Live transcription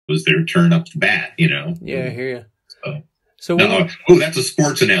was their turn up the bat, you know. Yeah, I hear you. So, So when no, oh, that's a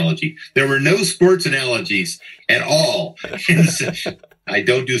sports analogy. There were no sports analogies at all in the session. I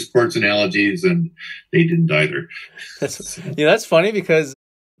don't do sports analogies, and they didn't either. that's funny because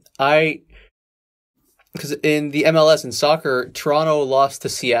in the MLS in soccer, Toronto lost to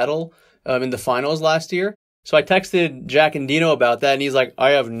Seattle in the finals last year. So I texted Jack and Dino about that, and he's like, I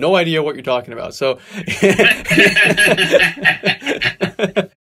have no idea what you're talking about. So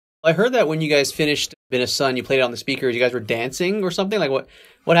I heard that when you guys finished Been a Sun, you played it on the speakers, you guys were dancing or something? Like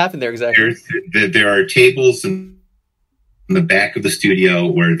what happened there exactly? There are tables in the back of the studio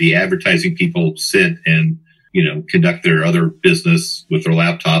where the advertising people sit and, you know, conduct their other business with their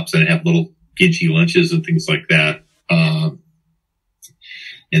laptops and have little gidgy lunches and things like that. And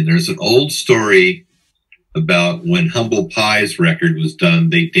there's an old story about when Humble Pie's record was done,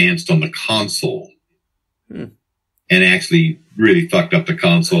 they danced on the console and actually really fucked up the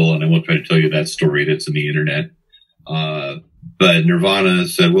console. And I won't try to tell you that story. That's in the internet. But Nirvana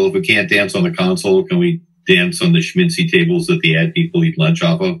said, well, if we can't dance on the console, can we dance on the schmincy tables that the ad people eat lunch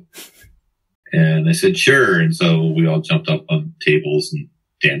off of? And I said, sure. And so we all jumped up on tables and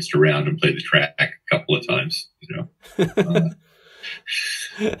danced around and played the track a couple of times, you know.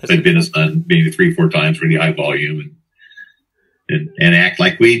 Played Been a Sun maybe 3-4 times, really high volume, and act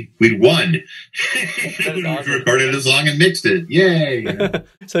like we'd won. We awesome. Recorded a song and mixed it. Yay! You know?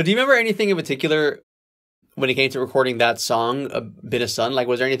 So do you remember anything in particular when it came to recording that song, Been a Sun? Like,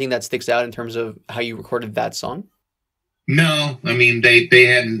 was there anything that sticks out in terms of how you recorded that song? No, I mean, they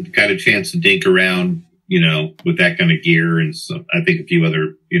hadn't got a chance to dink around, you know, with that kind of gear. And so I think a few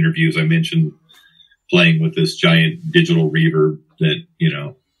other interviews I mentioned playing with this giant digital reverb that, you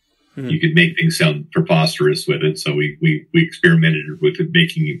know, you could make things sound preposterous with it. So we experimented with it,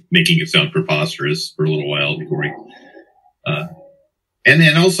 making it sound preposterous for a little while before we, and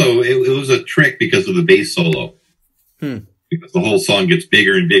then also it was a trick because of the bass solo, because the whole song gets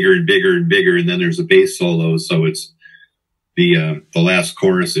bigger and bigger and bigger and bigger. And then there's a bass solo. So it's the last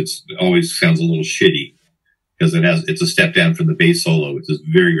chorus. It's always sounds a little shitty because it's a step down from the bass solo. It's just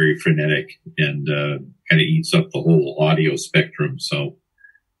very, very frenetic and, kind of eats up the whole audio spectrum. So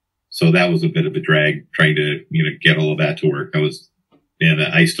that was a bit of a drag trying to, you know, get all of that to work. And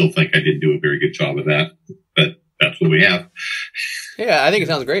I still think I didn't do a very good job of that, but that's what we have. Yeah, I think it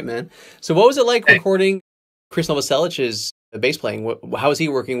sounds great, man. So what was it like recording Chris Novoselic's bass playing? How was he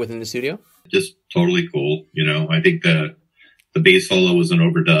working within the studio? Just totally cool. You know, I think the bass solo was an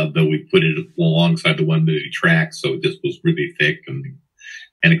overdub, though we put it alongside the one that he tracked. So it just was really thick and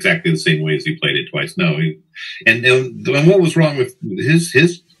exactly the same way as he played it twice. No, and what was wrong with his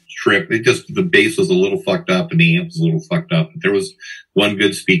trip? The bass was a little fucked up and the amp was a little fucked up. There was one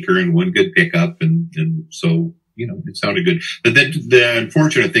good speaker and one good pickup, and so, you know, it sounded good. But then the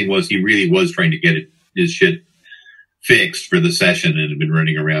unfortunate thing was he really was trying to get his shit fixed for the session and had been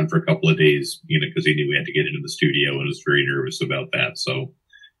running around for a couple of days, you know, because he knew we had to get into the studio and was very nervous about that. So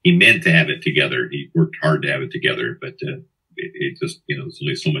he meant to have it together. He worked hard to have it together, but it just, you know, there's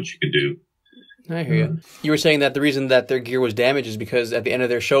only so much you can do. I hear you. You were saying that the reason that their gear was damaged is because at the end of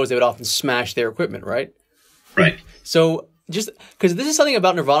their shows, they would often smash their equipment, right? Right. So just because this is something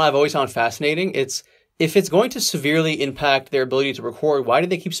about Nirvana I've always found fascinating. If it's going to severely impact their ability to record, why did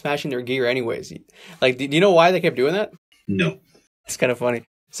they keep smashing their gear anyways? Like, do you know why they kept doing that? No. It's kind of funny.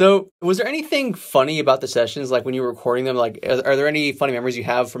 So was there anything funny about the sessions? Like when you were recording them, like, are there any funny memories you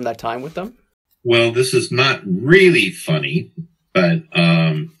have from that time with them? Well, this is not really funny, but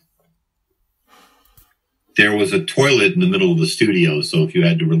there was a toilet in the middle of the studio. So if you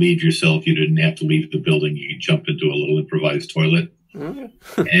had to relieve yourself, you didn't have to leave the building. You could jump into a little improvised toilet. And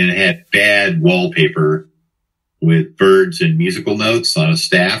it had bad wallpaper with birds and musical notes on a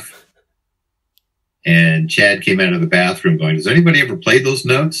staff. And Chad came out of the bathroom going, "Does anybody ever play those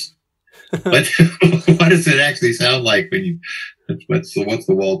notes? What does it actually sound like when you, what's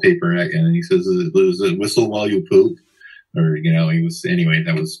the wallpaper?" And he says, "It was a whistle while you poop." Or, you know, anyway,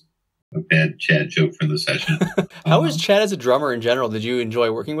 that was a bad Chad joke from the session. How was Chad as a drummer in general? Did you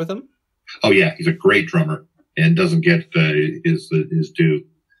enjoy working with him? Oh yeah, he's a great drummer and doesn't get his due.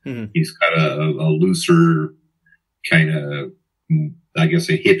 Mm-hmm. He's got a looser kind of, I guess,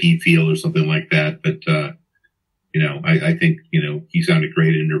 a hippie feel or something like that. But, you know, I think, you know, he sounded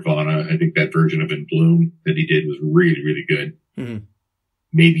great in Nirvana. I think that version of In Bloom that he did was really, really good. Mm-hmm.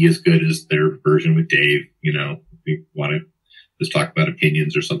 Maybe as good as their version with Dave, you know, if you want to just talk about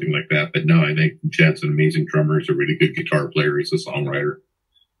opinions or something like that. But no, I think Chad's an amazing drummer. He's a really good guitar player. He's a songwriter.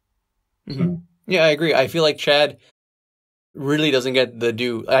 Mm-hmm. So. Yeah, I agree. I feel like Chad, really doesn't get the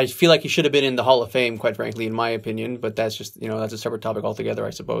due. I feel like he should have been in the Hall of Fame, quite frankly, in my opinion. But that's just, that's a separate topic altogether,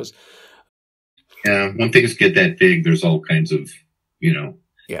 I suppose. Yeah, when things get that big, there's all kinds of,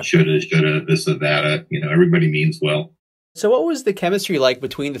 shoulda, this or that. Everybody means well. So what was the chemistry like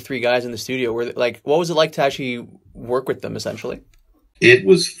between the three guys in the studio? What was it like to actually work with them, essentially? It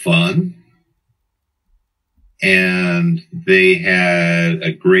was fun. And they had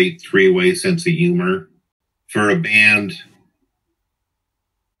a great three-way sense of humor. For a band,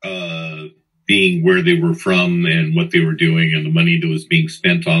 being where they were from and what they were doing and the money that was being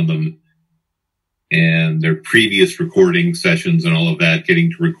spent on them and their previous recording sessions and all of that,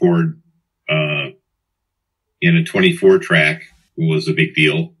 getting to record in a 24-track was a big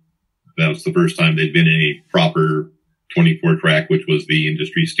deal. That was the first time they'd been in a proper 24-track, which was the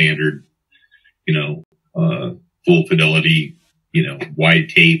industry standard, full fidelity, wide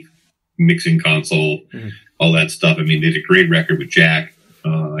tape, mixing console, all that stuff. I mean, they did a great record with Jack.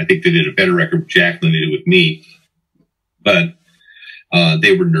 I think they did a better record with Jack than they did with me, but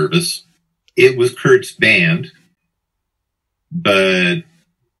they were nervous. It was Kurt's band, but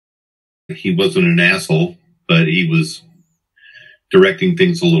he wasn't an asshole, but he was directing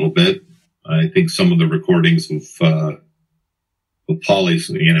things a little bit. I think some of the recordings of Polly's,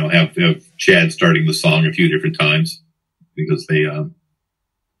 have Chad starting the song a few different times because it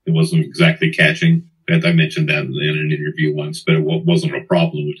wasn't exactly catching. I mentioned that in an interview once, but it wasn't a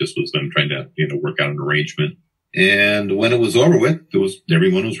problem. It just was them trying to, work out an arrangement. And when it was over with,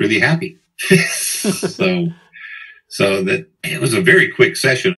 everyone was really happy. so that it was a very quick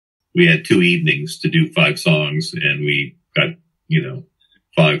session. We had 2 evenings to do 5 songs, and we got,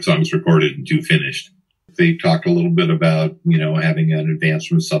 5 songs recorded and 2 finished. They talked a little bit about, having an advance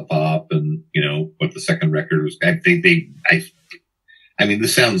from Sub Pop and, what the second record was. I mean,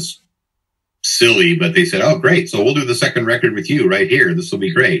 this sounds silly, but they said, oh, great. So we'll do the second record with you right here. This will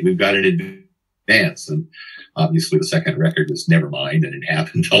be great. We've got it in advance. And obviously the second record was Nevermind, and it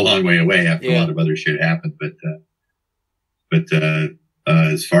happened a long way away after a lot of other shit happened. But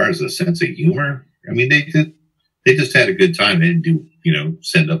as far as a sense of humor, I mean, they just had a good time. They didn't do,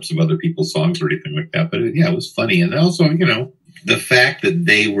 send up some other people's songs or anything like that. But it was funny. And also, the fact that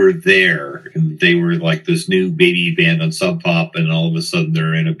they were there and they were like this new baby band on Sub Pop, and all of a sudden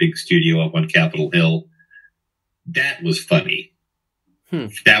they're in a big studio up on Capitol Hill. That was funny.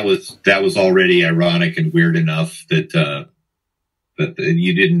 That was already ironic and weird enough that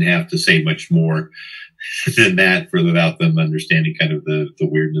you didn't have to say much more than that without them understanding kind of the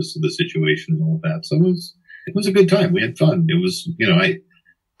weirdness of the situation and all of that. So it was a good time. We had fun. It was,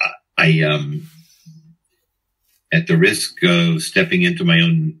 I at the risk of stepping into my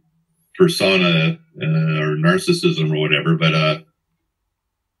own persona or narcissism or whatever, but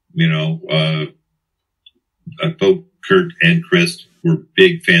both Kurt and Chris were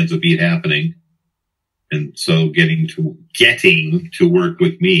big fans of Beat Happening, and so getting to work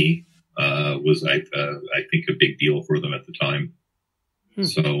with me was I think a big deal for them at the time.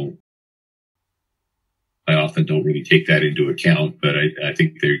 So I often don't really take that into account, but I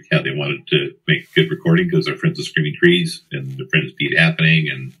think they wanted to make a good recording because they're friends of Screaming Trees and their friends Beat Happening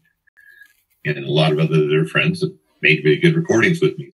and a lot of other their friends that made really good recordings with me.